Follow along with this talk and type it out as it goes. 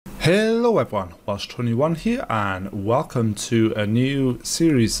Hello everyone, Welsh21 here and welcome to a new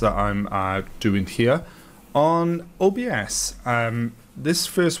series that I'm doing here on OBS. This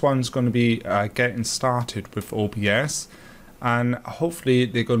first one's going to be getting started with OBS, and hopefully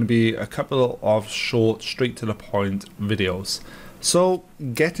they're going to be a couple of short, straight to the point videos. So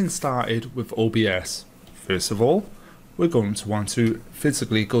getting started with OBS, first of all we're going to want to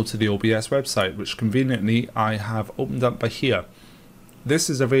physically go to the OBS website, which conveniently I have opened up by here.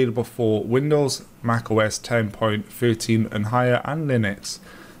 This is available for Windows, Mac OS 10.13 and higher, and Linux.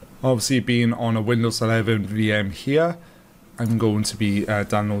 Obviously, being on a Windows 11 VM here, I'm going to be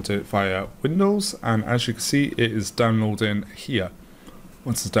downloading it via Windows, and as you can see, it is downloading here.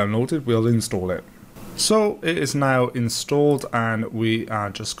 Once it's downloaded, we'll install it. So it is now installed, and we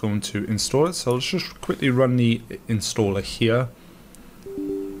are just going to install it. So let's just quickly run the installer here.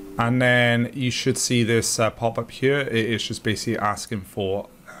 And then you should see this pop up here. It is just basically asking for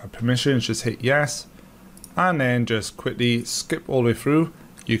permission. Just hit yes, and then just quickly skip all the way through.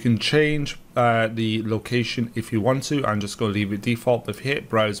 You can change the location if you want to. I'm just going to leave it default. If you hit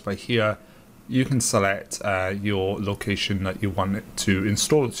browse by here, you can select your location that you want it to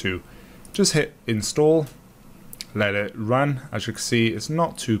install it to. Just hit install, let it run. As you can see, it's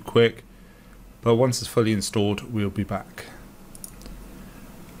not too quick, but once it's fully installed, we'll be back.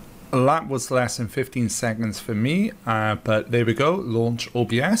 That was less than 15 seconds for me, but there we go, launch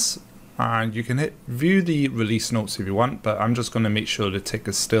OBS, and you can hit view the release notes if you want, but I'm just going to make sure the tick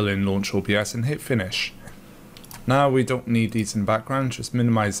is still in launch OBS and hit finish. Now we don't need these in the background, just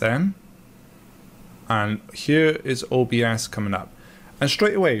minimize them, and here is OBS coming up, and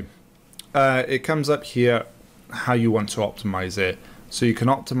straight away it comes up here how you want to optimize it. So you can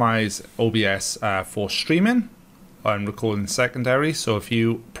optimize OBS for streaming and recording secondary. So if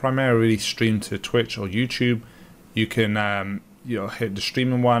you primarily stream to Twitch or YouTube, you can hit the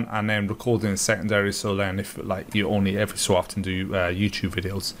streaming one and then recording secondary. So then if like you only every so often do YouTube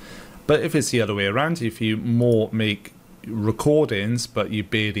videos. But if it's the other way around, if you more make recordings but you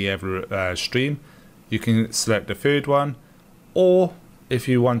barely ever stream, you can select the third one. Or if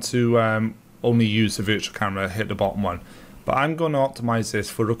you want to only use the virtual camera, hit the bottom one. But I'm going to optimize this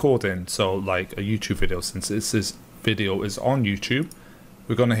for recording, so like a YouTube video, since this video is on YouTube.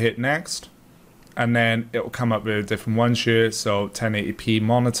 We're going to hit next, and then it will come up with different ones here. So 1080p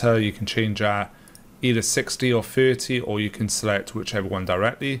monitor, you can change that either 60 or 30, or you can select whichever one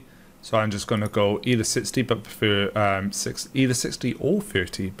directly. So I'm just going to go either 60 but prefer either 60 or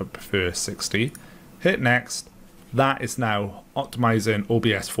 30 but prefer 60. Hit next. That is now optimizing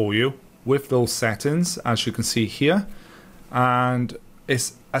OBS for you with those settings, as you can see here. And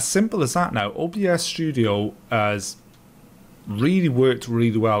it's as simple as that now. OBS Studio has really worked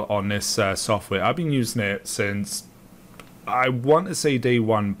really well on this software. I've been using it since, I want to say day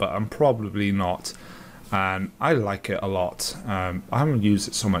one, but I'm probably not. And I like it a lot. I haven't used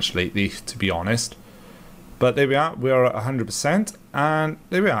it so much lately, to be honest. But there we are, we are at 100%, and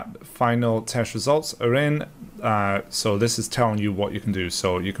there we are, final test results are in. So this is telling you what you can do.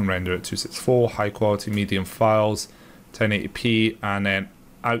 So you can render at 264, high quality medium files, 1080p, and then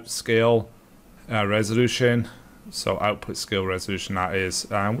outscale resolution. So output scale resolution, that is,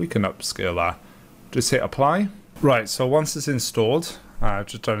 and we can upscale that. Just hit apply. Right, so once it's installed, I've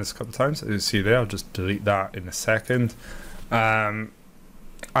just done this a couple of times, as you see there, I'll just delete that in a second. I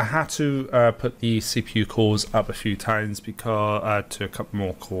had to put the CPU cores up a few times because to a couple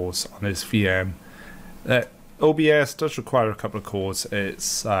more cores on this VM. OBS does require a couple of cores.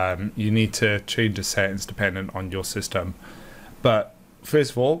 It's you need to change the settings depending on your system. But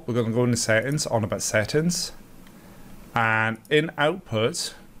first of all, we're going to go into settings, on about settings, and in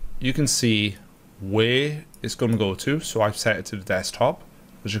output you can see where it's going to go to. So I've set it to the desktop,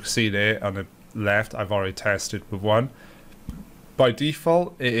 as you can see there on the left. I've already tested with one. By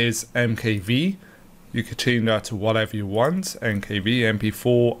default it is MKV. You can change that to whatever you want, NKV,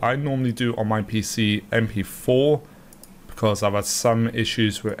 MP4. I normally do on my PC MP4 because I've had some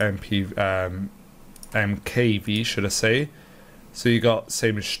issues with MKV, should I say. So you got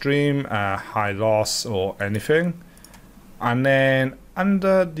same as stream, high loss or anything. And then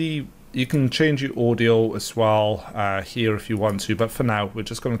under the, you can change your audio as well here if you want to, but for now we're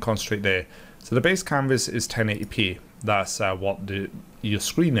just going to concentrate there. So the base canvas is 1080p. That's what your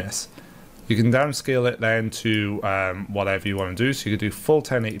screen is. You can downscale it then to whatever you want to do. So you can do full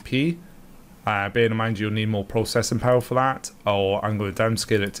 1080p. Bear in mind you'll need more processing power for that. Or I'm going to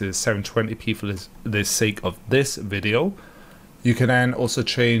downscale it to 720p for the sake of this video. You can then also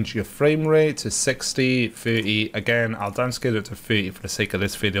change your frame rate to 60, 30. Again, I'll downscale it to 30 for the sake of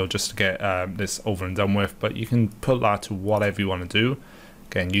this video just to get this over and done with. But you can put that to whatever you want to do.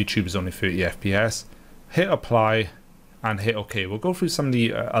 Again, YouTube is only 30 FPS. Hit apply and hit OK. We'll go through some of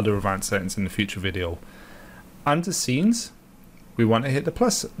the other advanced settings in the future video. Under scenes, we want to hit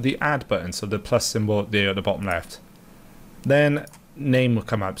the add button, so the plus symbol there at the bottom left. Then name will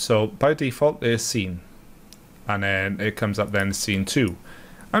come up. So by default there's scene, and then it comes up then scene 2.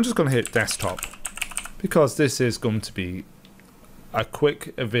 I'm just going to hit desktop because this is going to be a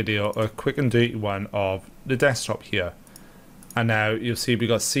quick video, a quick and dirty one of the desktop here. And now you'll see we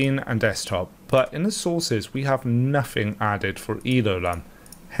got scene and desktop, but in the sources we have nothing added for either of them,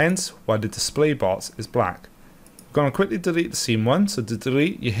 hence why the display box is black. I'm going to quickly delete the scene one. So to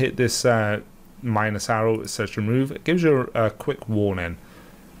delete, you hit this minus arrow, it says remove. It gives you a quick warning.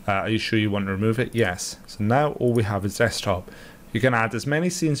 Are you sure you want to remove it? Yes. So now all we have is desktop. You can add as many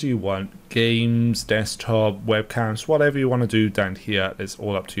scenes as you want, games, desktop, webcams, whatever you want to do down here. It's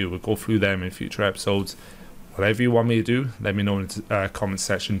all up to you. We'll go through them in future episodes. Whatever you want me to do, let me know in the comment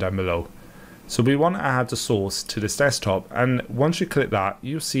section down below. So we want to add the source to this desktop, and once you click that,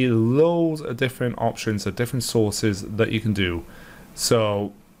 you see loads of different options of different sources that you can do.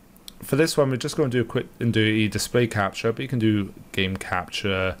 So for this one, we're just going to do a quick and dirty display capture, but you can do game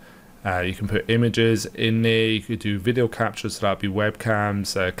capture, you can put images in there, you could do video capture, so that'd be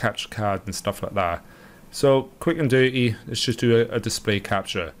webcams, capture card and stuff like that. So quick and dirty, let's just do a display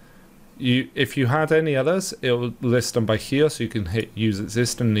capture. If you had any others, it'll list them by here, so you can hit use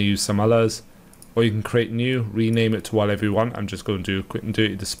existing and use some others, or you can create new, rename it to whatever you want. I'm just going to do quick and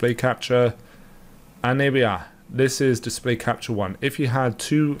dirty display capture, and there we are. This is display capture 1. If you had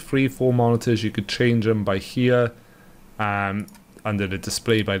 2, 3, 4 monitors, you could change them by here, under the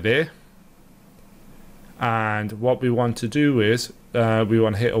display by there. And what we want to do is we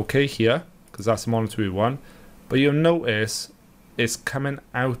want to hit OK here, because that's the monitor we want. But you'll notice it's coming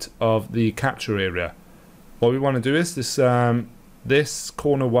out of the capture area. What we want to do is this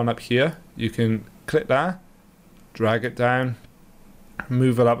corner one up here, you can click that, drag it down,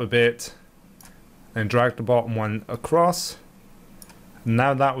 move it up a bit, and drag the bottom one across.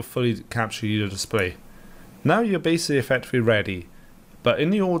 Now that will fully capture your display. Now you're basically effectively ready. But in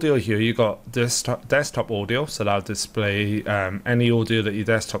the audio here, you got desktop audio, so that'll display any audio that your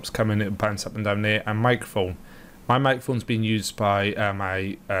desktop's coming, it'll bounce up and down there, and microphone. My microphone's being used by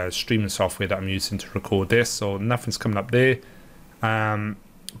my streaming software that I'm using to record this, so nothing's coming up there.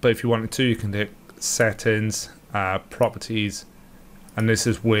 But if you wanted to, you can hit settings, properties, and this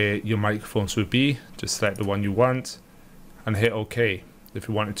is where your microphones would be. Just select the one you want and hit OK. If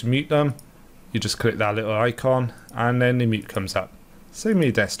you wanted to mute them, you just click that little icon and then the mute comes up. Same with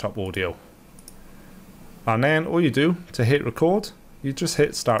your desktop audio. And then all you do to hit record, you just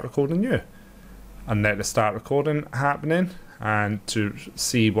hit start recording new. And let the start recording happening, and to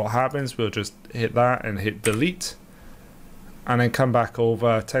see what happens, we'll just hit that and hit delete, and then come back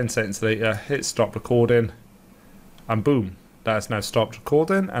over 10 seconds later, hit stop recording, and boom, that's now stopped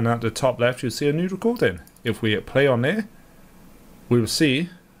recording. And at the top left you'll see a new recording. If we hit play on there, we will see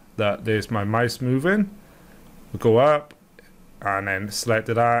that there's my mouse moving. We'll go up and then select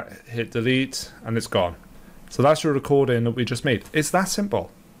that, hit delete, and it's gone. So that's your recording that we just made. It's that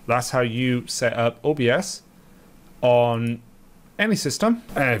simple. That's how you set up OBS on any system.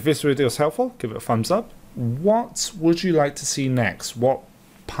 If this video is helpful, give it a thumbs up. What would you like to see next? What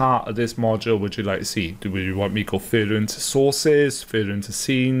part of this module would you like to see? Do you want me to go further into sources, further into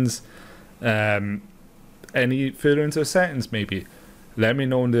scenes, any further into settings maybe? Let me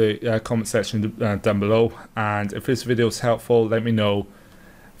know in the comment section down below. And if this video is helpful, let me know.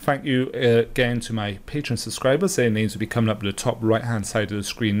 Thank you again to my Patreon subscribers. Their names will be coming up at the top right hand side of the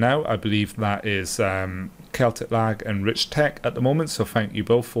screen now. I believe that is Celtic Lag and Rich Tech at the moment. So thank you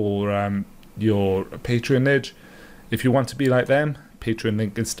both for your patronage. If you want to be like them, Patreon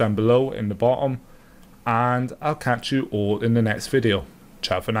link is down below in the bottom. And I'll catch you all in the next video.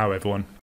 Ciao for now, everyone.